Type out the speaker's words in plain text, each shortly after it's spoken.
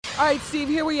All right, Steve,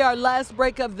 here we are, last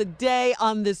break of the day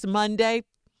on this Monday.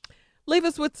 Leave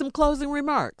us with some closing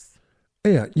remarks.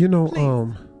 Yeah, this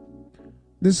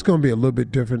is going to be a little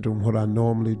bit different than what I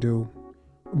normally do,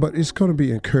 but it's going to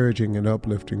be encouraging and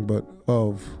uplifting, but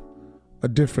of a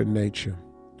different nature.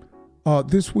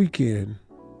 This weekend,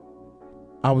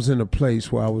 I was in a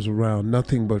place where I was around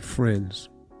nothing but friends.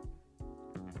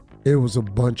 It was a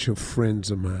bunch of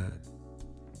friends of mine.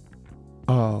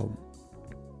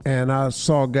 And I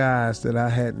saw guys that I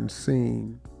hadn't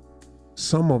seen,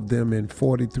 some of them in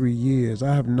 43 years.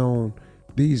 I have known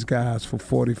these guys for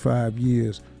 45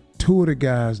 years. Two of the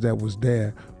guys that was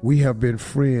there, we have been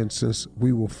friends since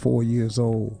we were 4 years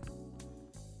old.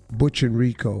 Butch and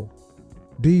Rico.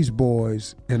 These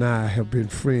boys and I have been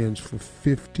friends for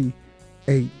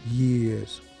 58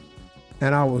 years.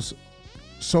 And I was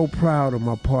so proud of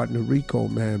my partner Rico,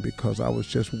 man, because I was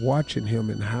just watching him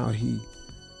and how he,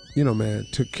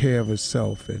 took care of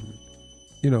himself. And,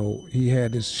 he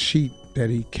had this sheet that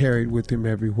he carried with him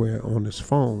everywhere on his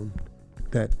phone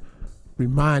that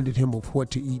reminded him of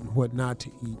what to eat and what not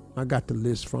to eat. I got the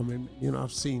list from him.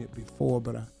 I've seen it before,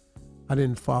 but I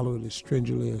didn't follow it as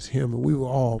stringently as him. And we were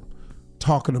all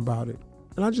talking about it.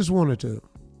 And I just wanted to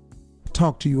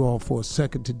talk to you all for a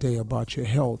second today about your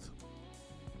health.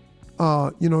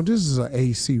 This is an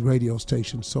AC radio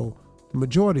station, so the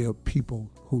majority of people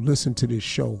who listen to this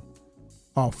show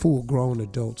are full-grown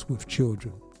adults with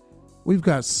children. We've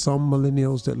got some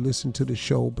millennials that listen to the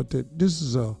show, but this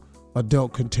is a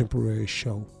adult contemporary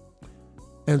show.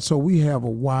 And so we have a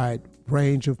wide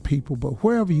range of people, but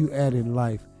wherever you at in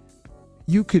life,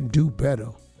 you can do better.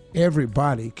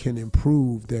 Everybody can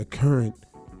improve their current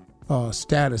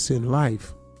status in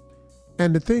life.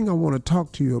 And the thing I want to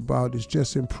talk to you about is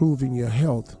just improving your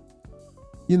health.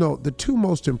 The two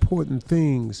most important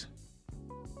things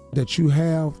that you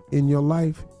have in your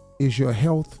life is your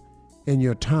health and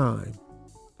your time.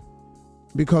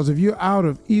 Because if you're out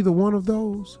of either one of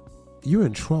those, you're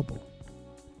in trouble.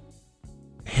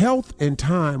 Health and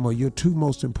time are your two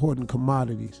most important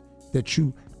commodities that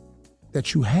you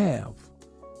have,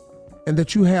 and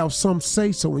that you have some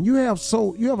say-so. And you have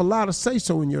a lot of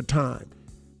say-so in your time.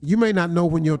 You may not know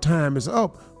when your time is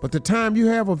up, but the time you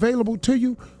have available to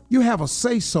you, you have a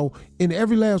say-so in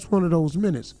every last one of those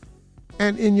minutes.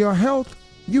 And in your health,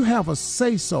 you have a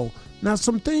say-so. Now,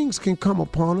 some things can come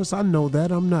upon us. I know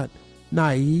that. I'm not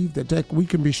naive that we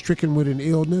can be stricken with an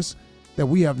illness that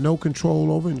we have no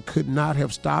control over and could not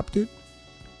have stopped it.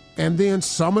 And then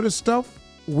some of the stuff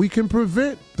we can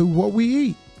prevent through what we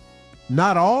eat.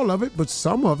 Not all of it, but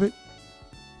some of it.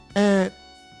 And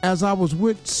as I was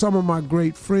with some of my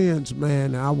great friends,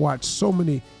 man, I watched so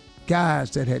many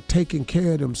guys that had taken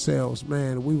care of themselves,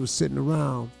 man. We were sitting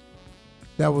around.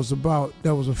 There was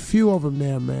a few of them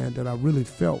there, man, that I really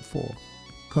felt for.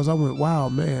 Because I went, wow,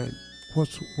 man,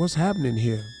 what's happening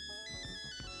here?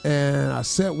 And I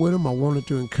sat with them. I wanted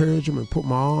to encourage them and put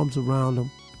my arms around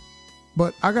them.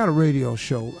 But I got a radio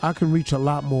show. I can reach a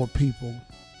lot more people.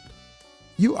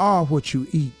 You are what you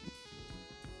eat.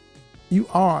 You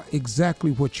are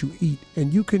exactly what you eat.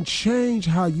 And you can change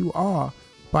how you are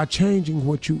by changing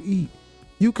what you eat.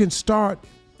 You can start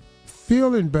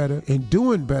feeling better and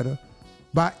doing better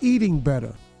by eating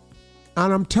better.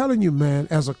 And I'm telling you, man,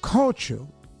 as a culture,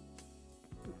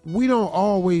 we don't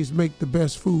always make the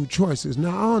best food choices.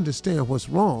 Now, I understand what's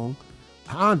wrong.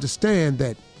 I understand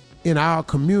that in our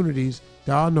communities,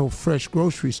 there are no fresh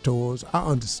grocery stores. I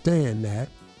understand that.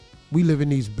 We live in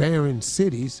these barren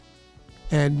cities,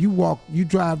 and you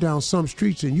drive down some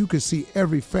streets and you can see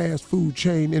every fast food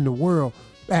chain in the world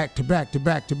back to back to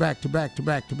back to back to back to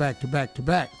back to back to back to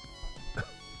back.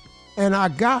 And I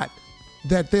got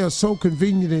that they're so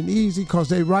convenient and easy because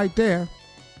they're right there,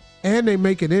 and they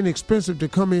make it inexpensive to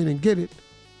come in and get it,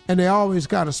 and they always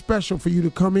got a special for you to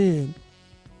come in.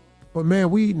 But man,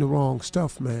 we eating the wrong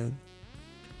stuff, man.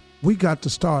 We got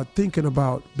to start thinking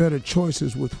about better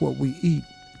choices with what we eat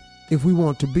if we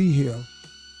want to be here.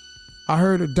 I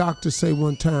heard a doctor say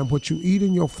one time, what you eat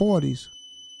in your 40s,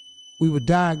 we would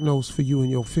diagnose for you in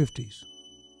your 50s.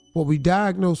 What we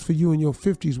diagnose for you in your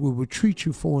 50s, we will treat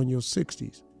you for in your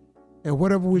 60s. And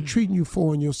whatever we're treating you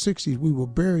for in your 60s, we will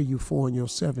bury you for in your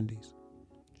 70s.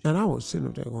 And I was sitting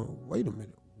up there going, wait a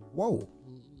minute, whoa.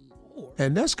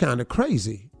 And that's kind of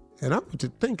crazy. And I went to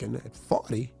thinking at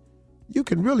 40, you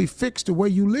can really fix the way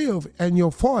you live in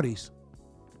your 40s.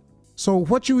 So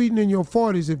what you eating in your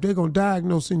 40s, if they're going to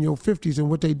diagnose in your 50s, and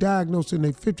what they diagnose in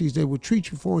their 50s, they will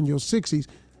treat you for in your 60s,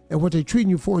 and what they treating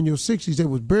you for in your 60s, they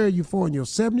would bury you for in your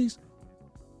 70s.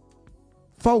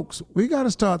 Folks, we got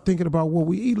to start thinking about what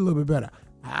we eat a little bit better.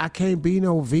 I can't be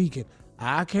no vegan.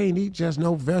 I can't eat just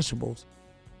no vegetables.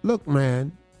 Look,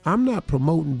 man, I'm not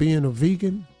promoting being a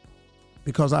vegan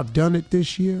because I've done it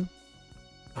this year.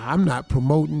 I'm not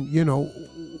promoting,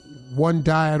 one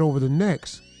diet over the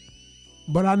next.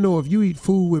 But I know if you eat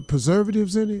food with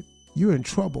preservatives in it, you're in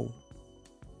trouble.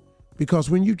 Because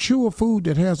when you chew a food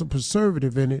that has a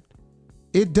preservative in it,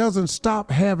 it doesn't stop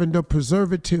having the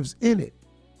preservatives in it.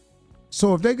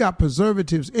 So if they got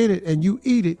preservatives in it and you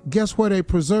eat it, guess where they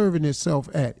preserving itself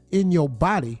at? In your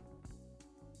body.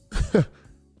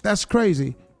 That's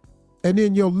crazy. And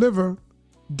then your liver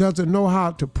doesn't know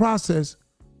how to process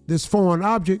this foreign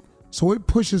object, so it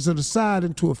pushes it aside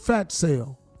into a fat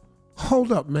cell.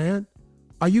 Hold up, man.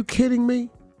 Are you kidding me?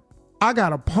 I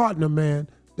got a partner, man,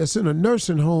 that's in a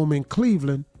nursing home in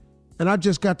Cleveland, and I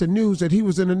just got the news that he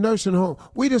was in a nursing home.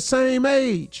 We the same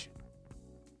age.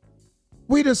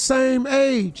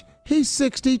 He's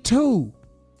 62.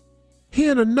 He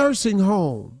in a nursing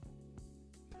home.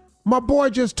 My boy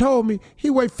just told me he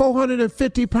weighed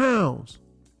 450 pounds.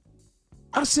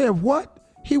 I said, what?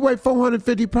 He weighed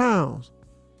 450 pounds.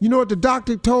 You know what the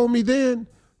doctor told me then?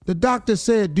 The doctor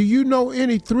said, do you know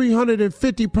any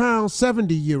 350-pound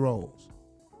 70-year-olds?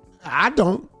 I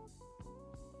don't.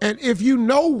 And if you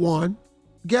know one,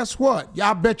 guess what?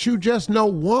 I bet you just know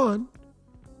one.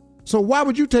 So why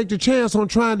would you take the chance on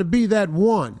trying to be that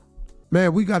one?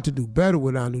 Man, we got to do better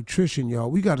with our nutrition, y'all.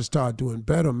 We got to start doing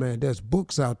better, man. There's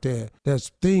books out there.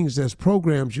 There's things, there's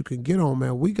programs you can get on,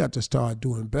 man. We got to start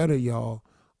doing better, y'all.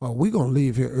 Well, we're going to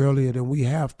leave here earlier than we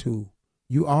have to.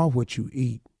 You are what you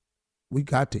eat. We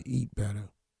got to eat better.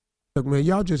 Look, man,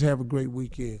 y'all just have a great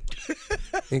weekend.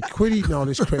 And quit eating all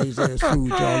this crazy-ass food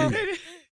y'all eat.